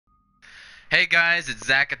Hey guys, it's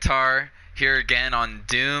Zakatar here again on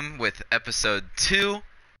Doom with episode 2.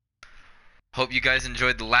 Hope you guys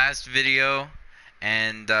enjoyed the last video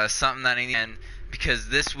and something that I need, because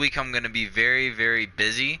this week I'm going to be very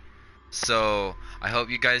busy. So I hope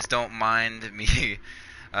you guys don't mind me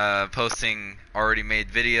posting already made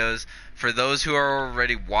videos. For those who are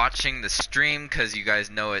already watching the stream, because you guys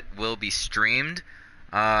know it will be streamed,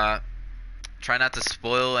 try not to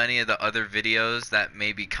spoil any of the other videos that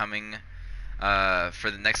may be coming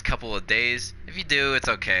for the next couple of days. If you do, it's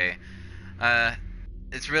okay.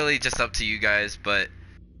 It's really just up to you guys, but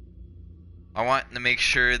I want to make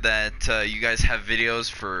sure that you guys have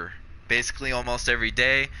videos for basically almost every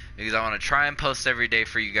day, because I want to try and post every day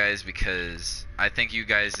for you guys, because I think you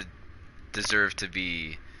guys deserve to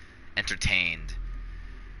be entertained.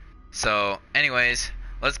 So anyways,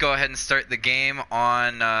 let's go ahead and start the game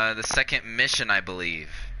on the second mission, I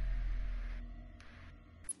believe.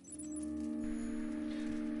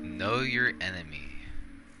 Know your enemy.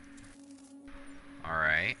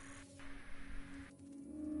 Alright.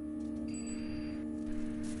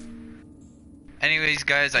 Anyways,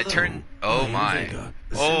 guys, I turned... Oh my. Vega,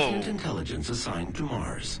 a sentient intelligence assigned to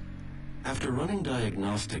Mars. After running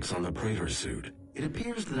diagnostics on the Praetor suit, it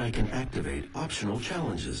appears that I can activate optional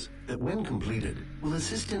challenges that, when completed, will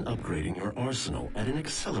assist in upgrading your arsenal at an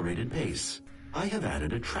accelerated pace. I have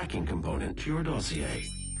added a tracking component to your dossier.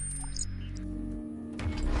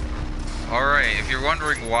 Alright, if you're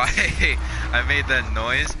wondering why I made that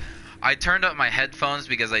noise, I turned up my headphones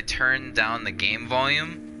because I turned down the game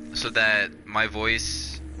volume so that my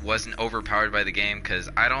voice wasn't overpowered by the game, because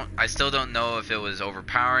I still don't know if it was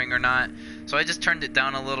overpowering or not. So I just turned it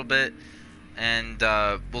down a little bit, and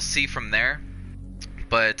we'll see from there.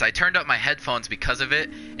 But I turned up my headphones because of it,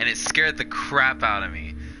 and it scared the crap out of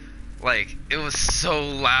me. Like, it was so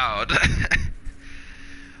loud.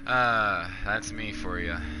 That's me for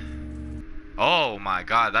you. Oh my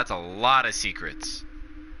god, that's a lot of secrets.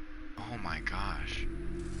 Oh my gosh.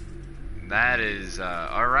 That is,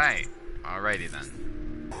 alright. Alrighty then.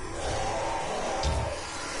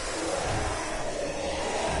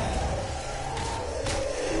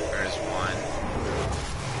 There's one.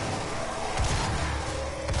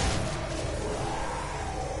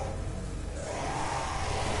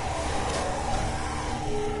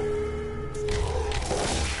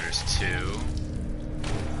 There's two.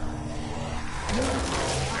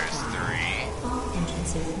 There's three.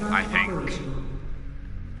 I think.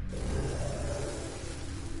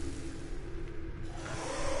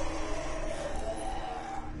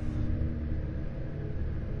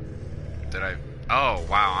 Did I? Oh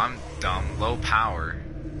wow, I'm dumb. Low power.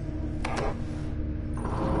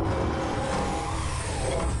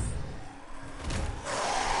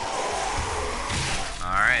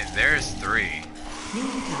 Alright, there's three. There's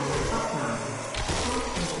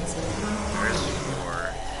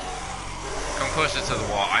four. Come closer to the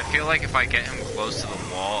wall. I feel like if I get him close to the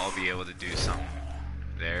wall, I'll be able to do something.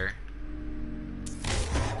 There.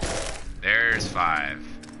 There's five.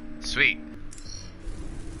 Sweet.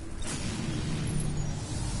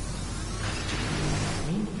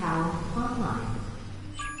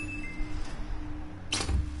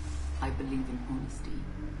 I believe in honesty,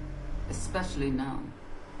 especially now.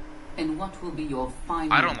 And what will be your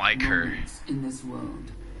final I don't like her moments in this world?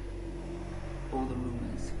 All the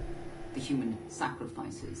rumors, the human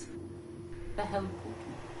sacrifices, the hell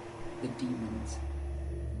portal, the demons.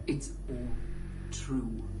 It's all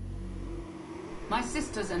true. My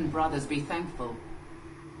sisters and brothers, be thankful.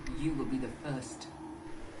 You will be the first.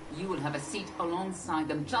 You will have a seat alongside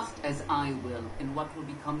them, just as I will, in what will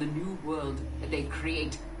become the new world that they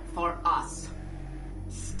create for us.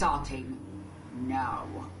 Starting now.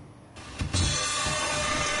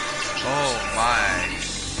 Oh my.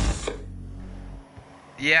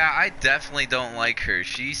 Yeah, I definitely don't like her.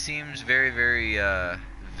 She seems very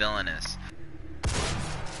villainous.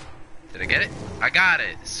 Did I get it? I got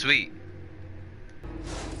it. Sweet.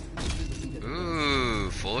 Ooh,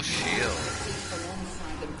 full shield.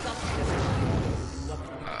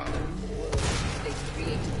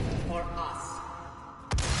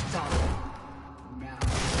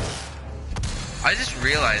 I just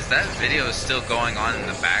realized that video is still going on in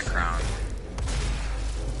the background.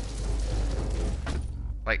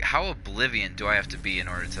 Like, how oblivion do I have to be in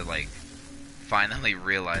order to, like, finally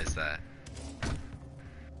realize that?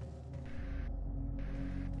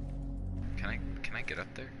 Can I get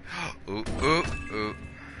up there? Ooh.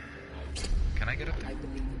 Can I get up there?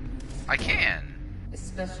 I can.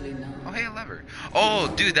 Especially now. Oh, hey, a lever. Oh,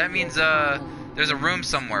 dude, that means, there's a room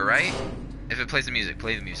somewhere, right? If it plays the music,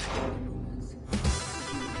 play the music.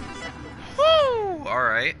 Woo!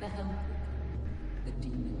 Alright.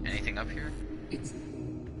 Anything up here? It's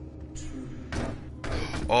true.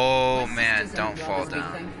 Oh My man, sisters don't and fall brothers be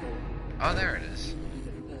down. thankful. Oh, there it is. Be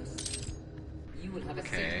the reverse. You will have a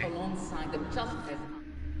Okay. seat alongside them, just as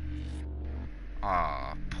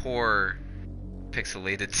Aw, poor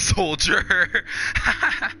pixelated soldier.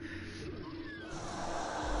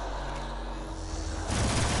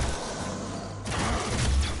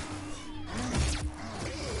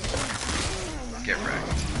 Get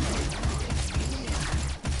wrecked.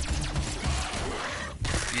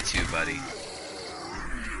 You too, buddy.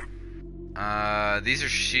 These are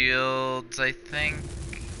shields, I think.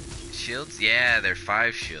 Shields? Yeah, they're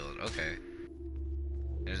 5 shield. Okay.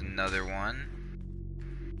 There's another one.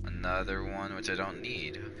 Another one, which I don't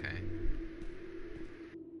need. Okay.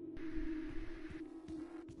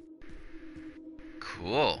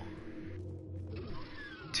 Cool.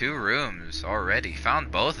 2 rooms already.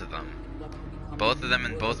 Found both of them. Both of them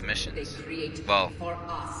in both missions. Well, for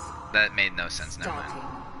us. that made no sense. Never mind.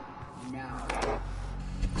 Starting now.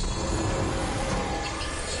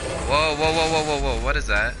 Whoa, whoa, whoa, whoa, whoa, whoa. What is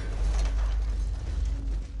that?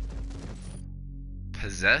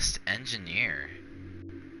 Possessed engineer.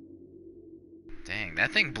 Dang,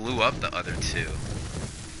 that thing blew up the other 2.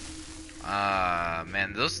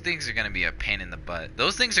 Man, those things are gonna be a pain in the butt.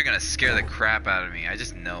 Those things are gonna scare the crap out of me. I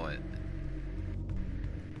just know it.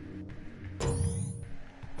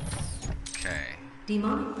 Okay.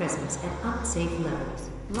 Demonic presence at unsafe levels.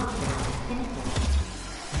 Lockdown enabled.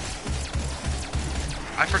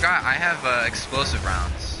 I forgot, I have explosive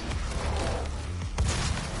rounds.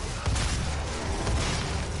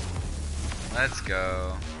 Let's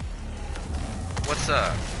go. What's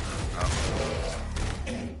up? Oh.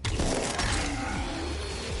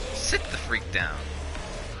 Sit the freak down.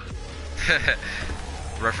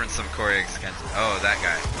 Reference some Corey extension. Oh, that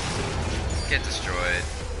guy. Get destroyed.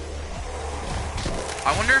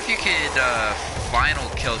 I wonder if you could final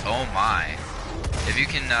kill. Oh my. If you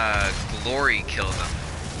can glory kill them.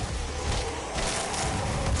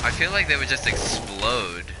 I feel like they would just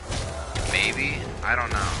explode. Maybe? I don't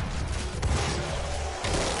know.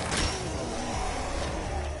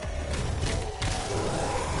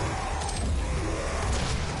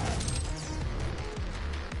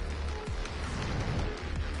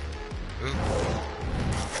 Ooh.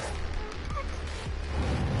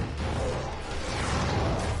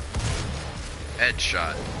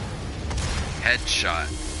 Headshot. Headshot.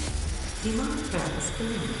 Demonic presence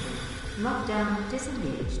eliminated. Lockdown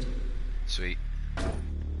disengaged. Sweet.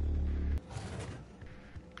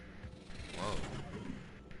 Whoa.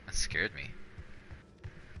 That scared me.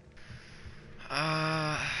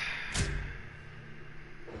 What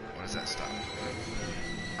does that stop?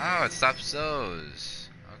 Oh, it stops those.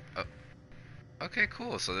 Okay,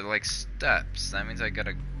 cool. So they're like steps. That means I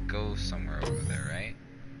gotta go somewhere over there, right?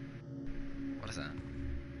 What is that?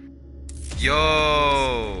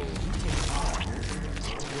 Yo!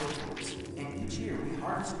 And each year we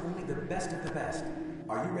harvest only the best of the best.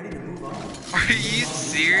 Are you ready to move on? Are you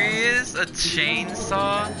serious? A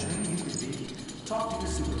chainsaw? Talk to your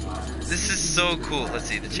supervisors. This is so cool. Let's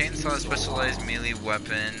see. The chainsaw is a specialized melee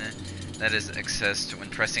weapon that is accessed when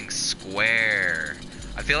pressing square.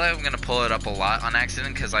 I feel like I'm gonna pull it up a lot on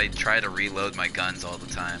accident because I try to reload my guns all the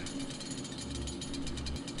time.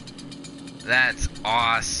 That's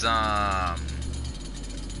awesome.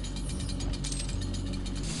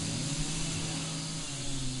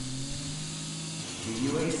 The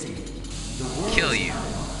UAC. The world Kill is you.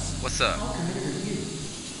 counting on us. What's up? How committed are you?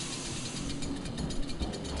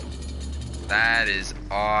 That is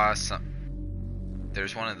awesome.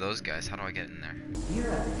 There's one of those guys. How do I get in there?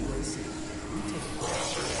 Here at the UAC, we take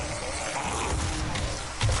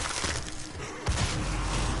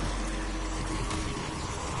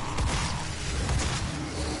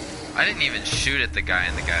I didn't even shoot at the guy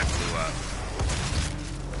and the guy blew up.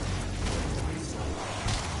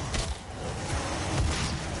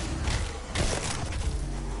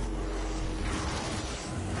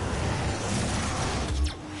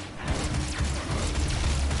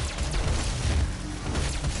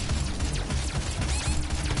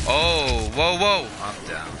 Oh, whoa, whoa. I'm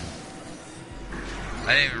down. I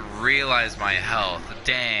didn't even realize my health.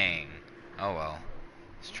 Dang. Oh well.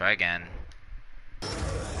 Let's try again.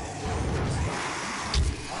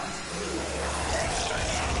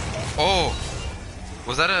 Oh,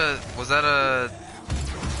 was that a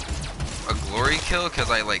glory kill? Cause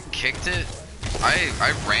I like kicked it.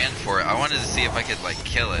 I ran for it. I wanted to see if I could like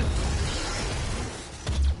kill it.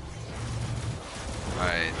 All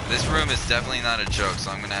right, this room is definitely not a joke, so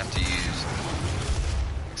I'm gonna have to use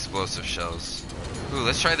explosive shells. Ooh,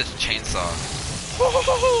 let's try this chainsaw.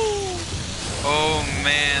 Oh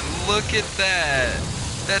man, look at that.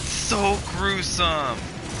 That's so gruesome.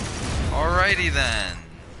 Alrighty then.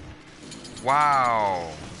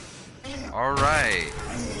 Wow. Alright.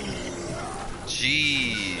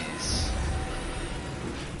 Jeez.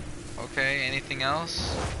 Okay, anything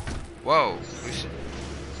else? Whoa. We should...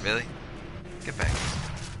 Really? Get back.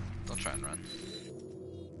 Don't try and run.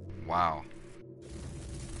 Wow.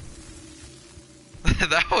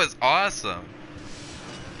 That was awesome.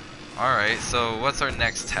 Alright, so what's our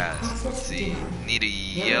next task? Let's see. Need a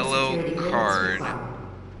yellow card.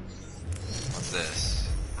 What's this?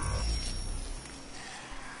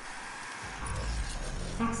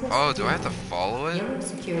 Oh, do I have to follow it?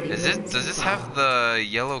 Is it? Does this have the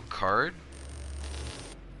yellow card?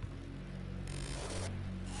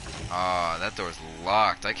 Ah, that door's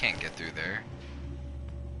locked. I can't get through there.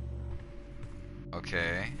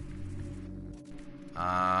 Okay.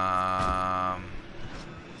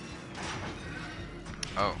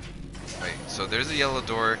 Oh, wait. So there's a yellow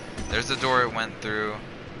door. There's the door it went through.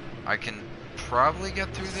 I can probably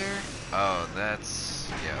get through there. Oh, that's...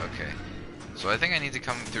 yeah, okay. So I think I need to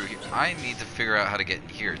come through here. I need to figure out how to get in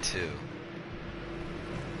here, too.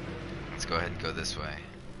 Let's go ahead and go this way.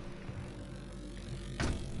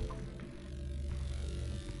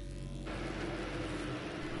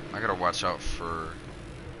 I gotta watch out for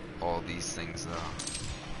all these things,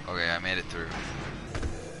 though. Okay, I made it through.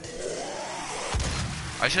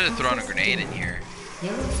 I should have thrown a grenade in here.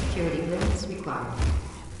 Yellow security clearance required.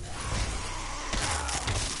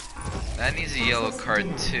 That needs a yellow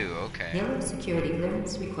card too, okay. Yellow security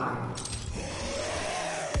clearance required.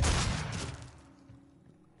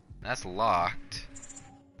 That's locked.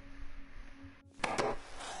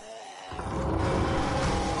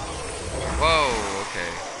 Whoa,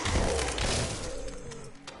 okay.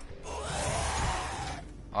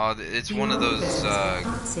 Oh, it's one of those,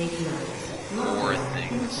 core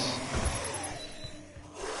things.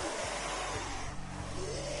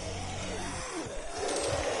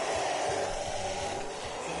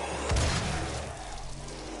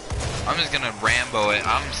 I'm just gonna Rambo it.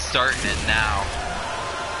 I'm starting it now.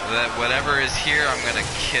 That whatever is here, I'm gonna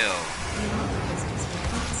kill.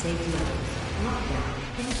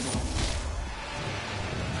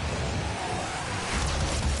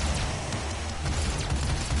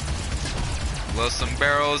 Blow some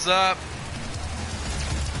barrels up.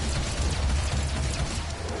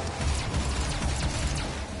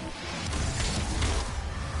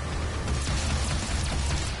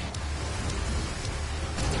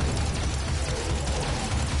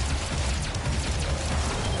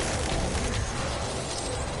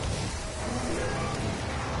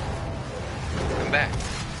 Back.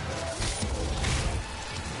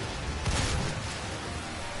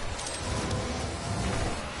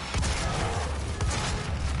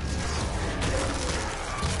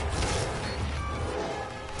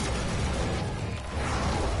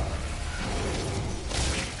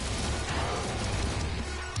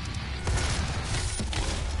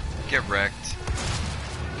 Get wrecked.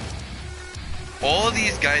 All of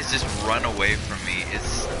these guys just run away from me. It's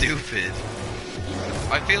stupid.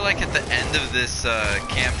 I feel like at the end of this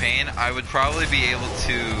campaign, I would probably be able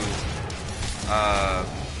to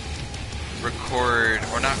record,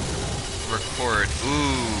 or not record,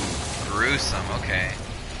 ooh, gruesome, okay.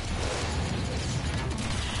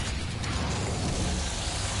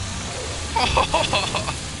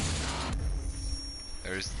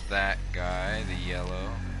 There's that guy, the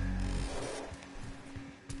yellow.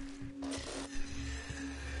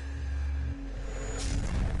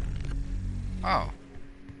 Oh.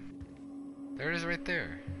 There it is right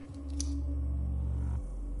there.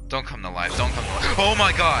 Don't come to life. Don't come to life. Oh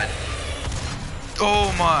my god!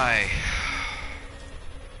 Oh my!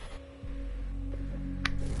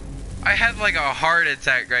 I had like a heart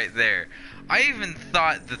attack right there. I even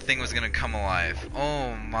thought the thing was gonna come alive.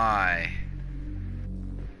 Oh my.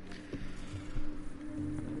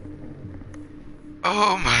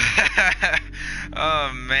 Oh my.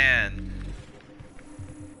 Oh man.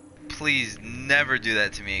 Please never do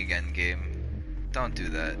that to me again, game. Don't do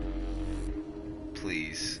that.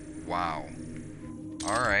 Please. Wow.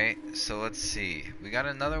 Alright, so let's see. We got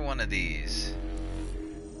another one of these.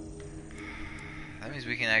 That means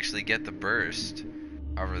we can actually get the burst.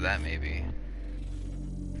 However that may be.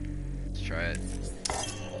 Let's try it.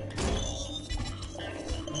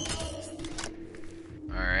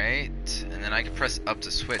 Alright. And then I can press up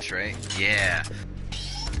to switch, right? Yeah.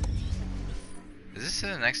 Is this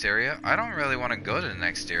in the next area? I don't really want to go to the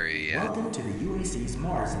next area yet. Welcome to the UAC's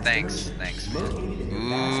Mars. Thanks, man.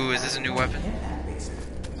 Ooh, is this a new weapon?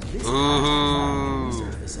 This Ooh.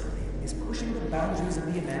 research facility is pushing the boundaries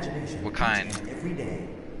of the imagination. What kind? Each and every day.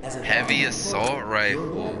 As a Heavy assault your rifle.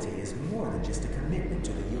 loyalty is more than just a commitment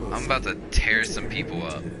to the Euro I'm about to tear some people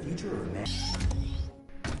up. to the future of man.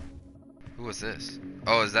 Who was this?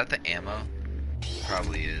 Oh, is that the ammo?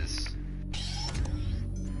 Probably is.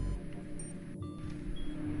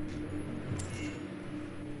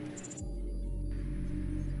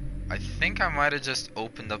 I think I might have just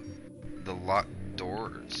opened up the locked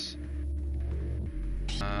doors.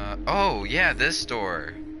 Oh yeah, this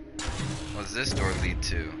door. What does this door lead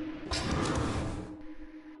to?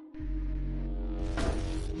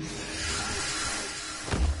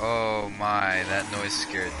 Oh my, that noise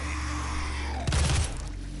scared me.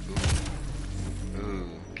 Ooh,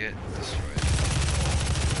 get destroyed.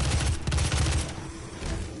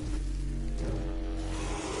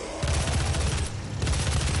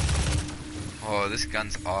 Oh, this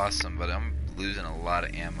gun's awesome, but I'm losing a lot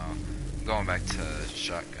of ammo. I'm going back to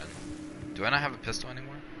shotgun. Do I not have a pistol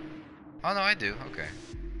anymore? Oh no, I do. Okay.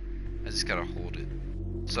 I just gotta hold it.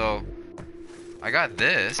 So, I got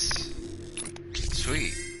this.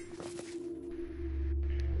 Sweet.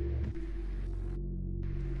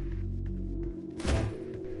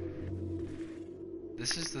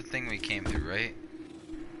 This is the thing we came through, right?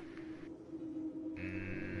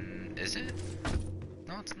 Is it?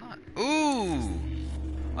 No, it's not. Ooh!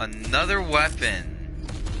 Another weapon.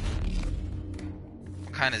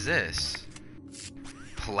 What kind is this?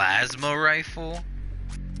 Plasma rifle?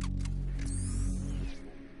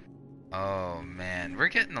 Oh man, we're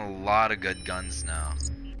getting a lot of good guns now.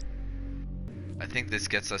 I think this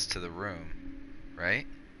gets us to the room, right?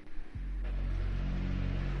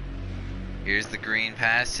 Here's the green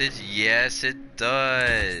passage. Yes, it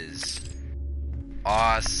does.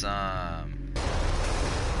 Awesome.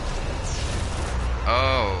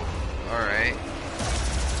 Oh, alright.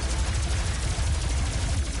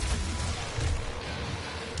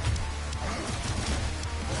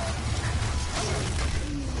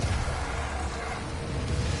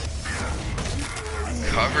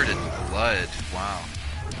 Covered in blood. Wow.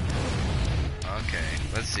 Okay,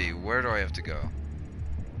 let's see. Where do I have to go?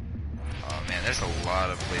 Oh man, there's a lot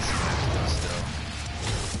of places I have to go still.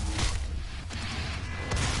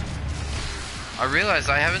 I realized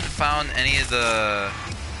I haven't found any of the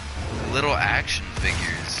little action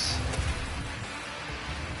figures.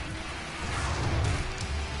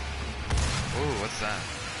 Ooh, what's that?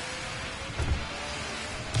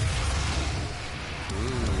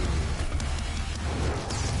 Ooh.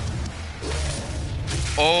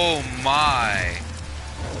 Oh my.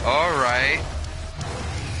 Alright.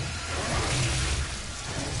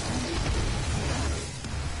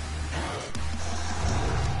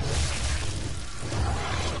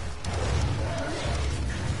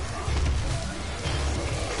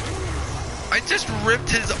 I just ripped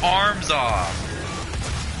his arms off.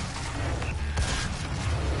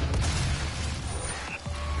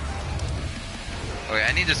 Okay,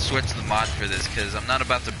 I need to switch the mod for this because I'm not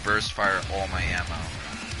about to burst fire all my ammo.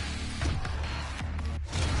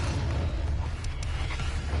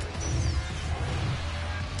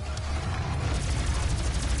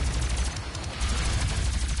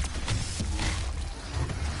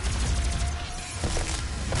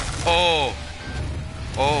 Oh!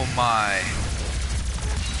 Oh my.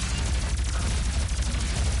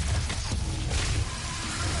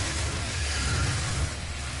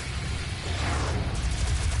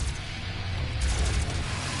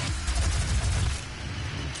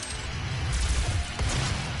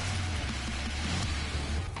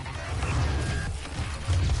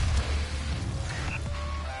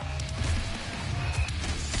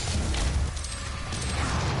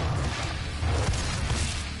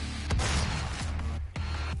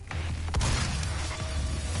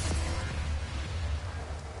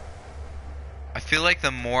 I feel like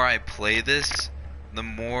the more I play this, the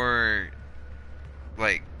more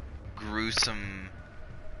like gruesome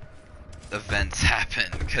events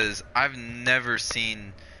happen, because I've never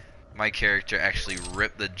seen my character actually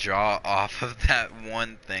rip the jaw off of that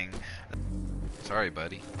one thing. Sorry,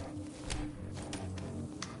 buddy.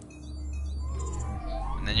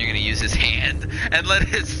 And then you're gonna use his hand and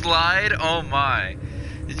let it slide? Oh my.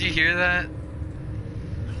 Did you hear that?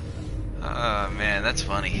 Oh man, that's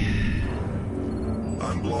funny.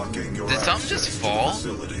 I'm blocking your Did something just access to fall?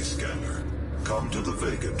 Facility scanner. Come to the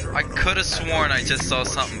Vega terminal. I could have sworn I just saw What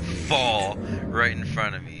something you need. fall right in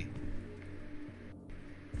front of me.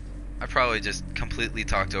 I probably just completely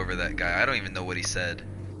talked over that guy. I don't even know what he said.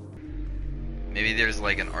 Maybe there's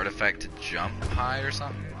like an artifact to jump high or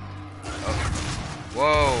something? Oh.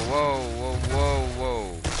 Whoa, whoa, whoa, whoa,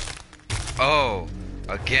 whoa. Oh,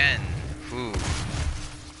 again. Whew.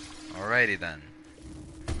 Alrighty then.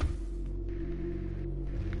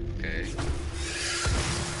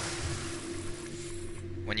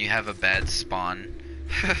 you have a bad spawn.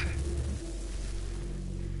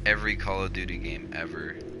 Every Call of Duty game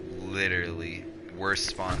ever. Literally. Worst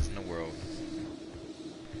spawns in the world.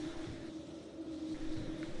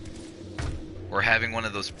 Or having one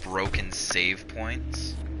of those broken save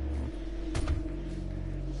points.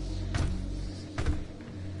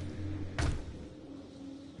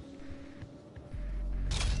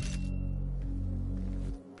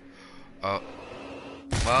 Oh.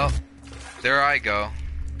 Well, there I go.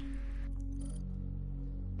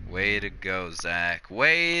 Way to go, Zach.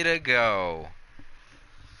 Way to go.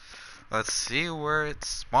 Let's see where it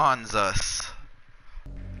spawns us.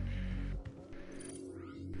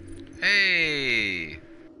 Hey!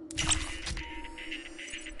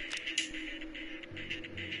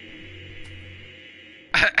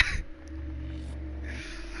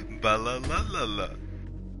 Ba la la la la.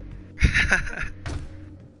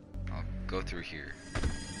 I'll go through here.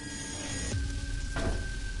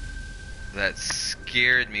 That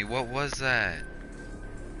scared me. What was that?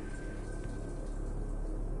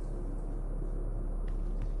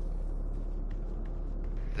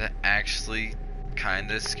 That actually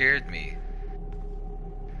kinda scared me.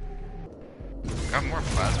 Got more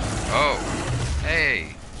plasma. Oh!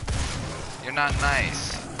 Hey! You're not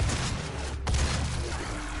nice.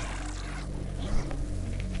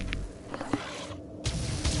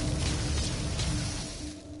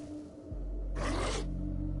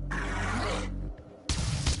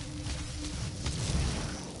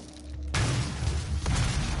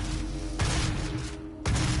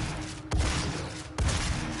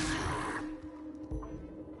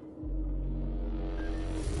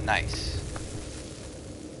 Nice.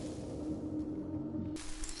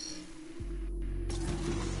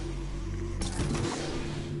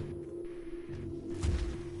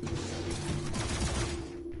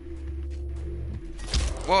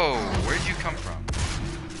 Whoa, where'd you come from?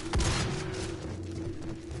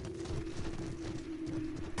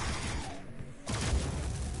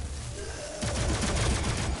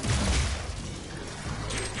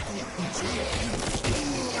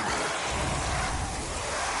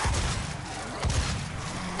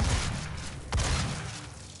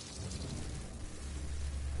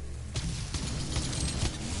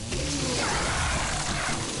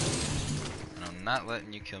 I'm not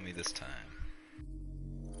letting you kill me this time.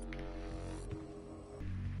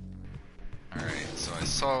 Alright, so I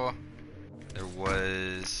saw there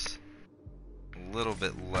was a little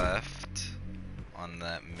bit left on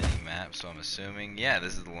that mini map, so I'm assuming, yeah,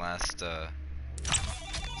 this is the last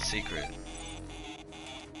secret.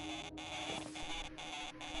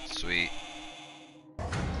 Sweet.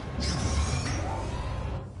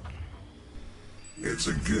 It's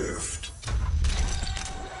a gift.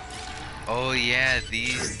 Oh yeah,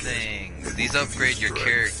 these things. These upgrade your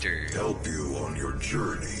character. Help you on your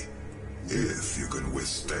journey, if you can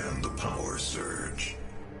withstand the power surge.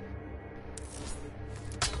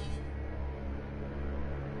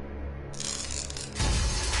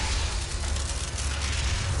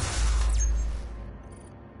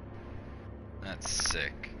 That's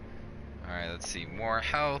sick. Alright, let's see. More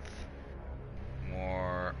health,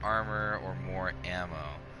 more armor, or more ammo.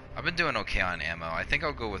 I've been doing okay on ammo. I think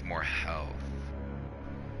I'll go with more health.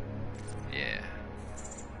 Yeah.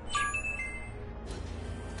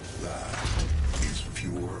 That is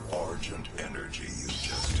pure Argent energy you've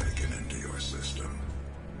just taken into your system.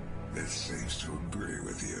 It seems to agree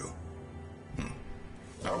with you.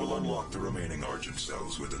 I will unlock the remaining Argent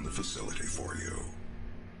cells within the facility for you.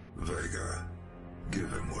 Vega,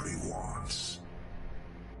 give him what he wants.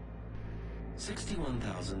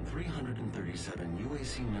 61,337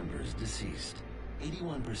 UAC members deceased.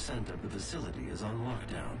 81% of the facility is on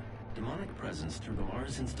lockdown. Demonic presence through the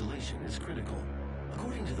Mars installation is critical.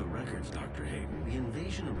 According to the records, Dr. Hayden, the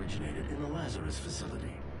invasion originated in the Lazarus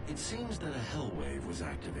facility. It seems that a hell wave was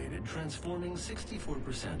activated, transforming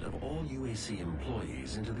 64% of all UAC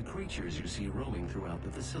employees into the creatures you see roaming throughout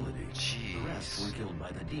the facility. Jeez. The rest were killed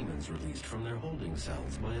by the demons released from their holding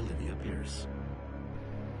cells by Olivia Pierce.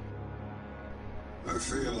 I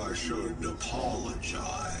feel I should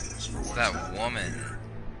apologize for what's that happened woman. here.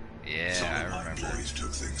 Yeah, Some I of my remember. employees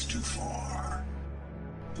took things too far.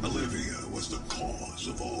 Olivia was the cause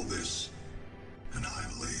of all this, and I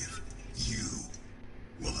believe you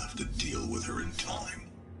will have to deal with her in time.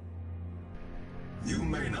 You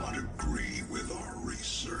may not agree with our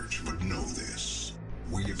research, but know this.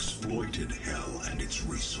 We exploited Hell and its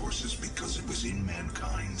resources because it was in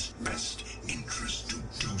mankind's best interest to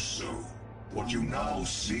do so. What you now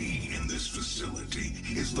see in this facility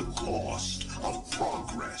is the cost of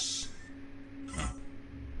progress.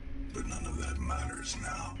 But none of that matters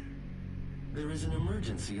now. There is an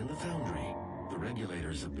emergency in the foundry. The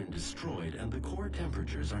regulators have been destroyed and the core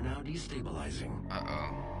temperatures are now destabilizing.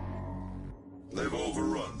 Uh-oh. They've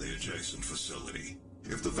overrun the adjacent facility.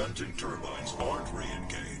 If the venting turbines aren't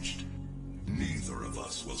re-engaged, neither of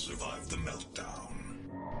us will survive the meltdown.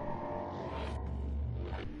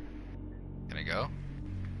 Can I go?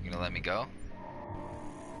 You gonna let me go?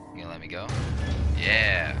 You gonna let me go?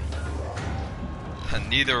 Yeah.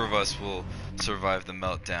 Neither of us will survive the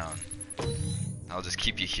meltdown. I'll just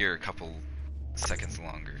keep you here a couple seconds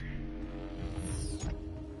longer.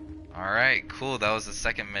 Alright, cool. That was the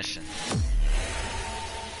second mission.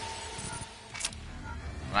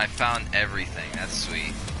 And I found everything. That's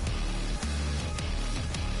sweet.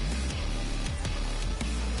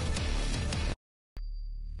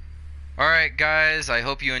 Alright guys, I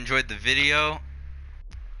hope you enjoyed the video.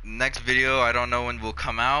 Next video, I don't know when will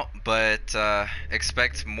come out, but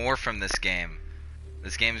expect more from this game.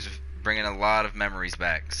 This game's bringing a lot of memories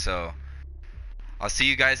back, so I'll see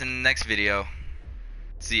you guys in the next video.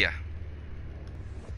 See ya.